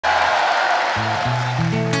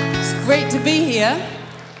here.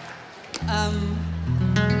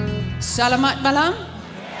 Salamat malam.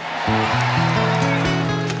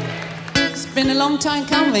 It's been a long time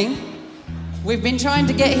coming. We've been trying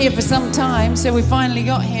to get here for some time, so we finally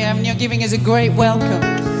got here, and you're giving us a great welcome.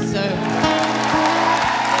 So,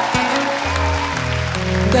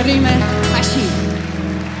 Terima kasih.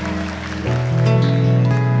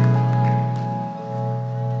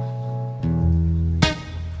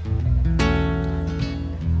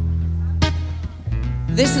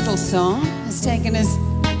 This little song has taken us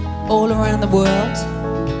all around the world,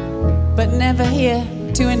 but never here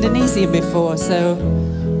to Indonesia before, so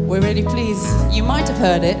we're really pleased. You might have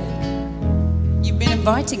heard it. You've been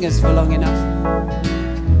inviting us for long enough.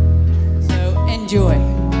 So enjoy.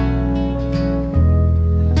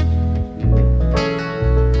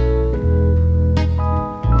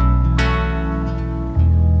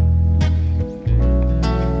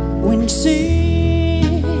 When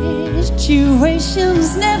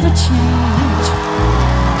situations never change,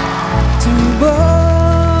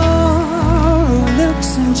 tomorrow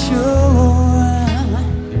looks unsure.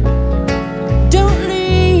 Don't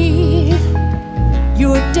leave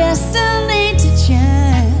your destiny to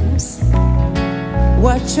chance.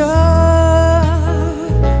 What are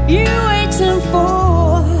you waiting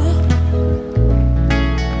for?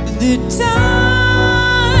 The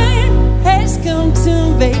time has come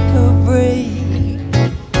to make or break.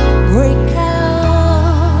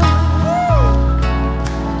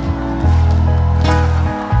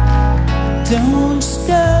 Don't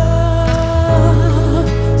stop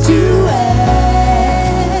to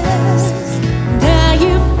ask. Now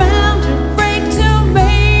you found a break to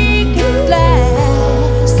make it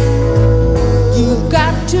last. You've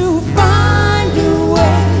got to find a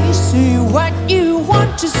way, say what you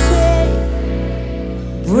want to say.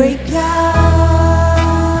 Break out.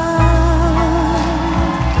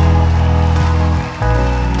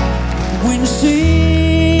 When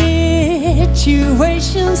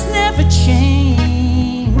situations never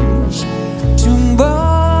change, tomorrow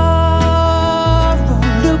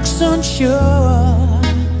looks unsure.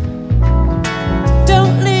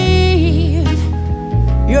 Don't leave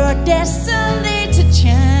your destiny to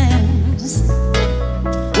chance.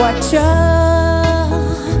 What are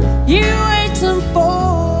you waiting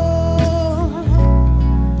for?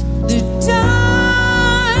 The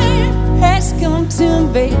time has come to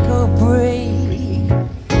make or break.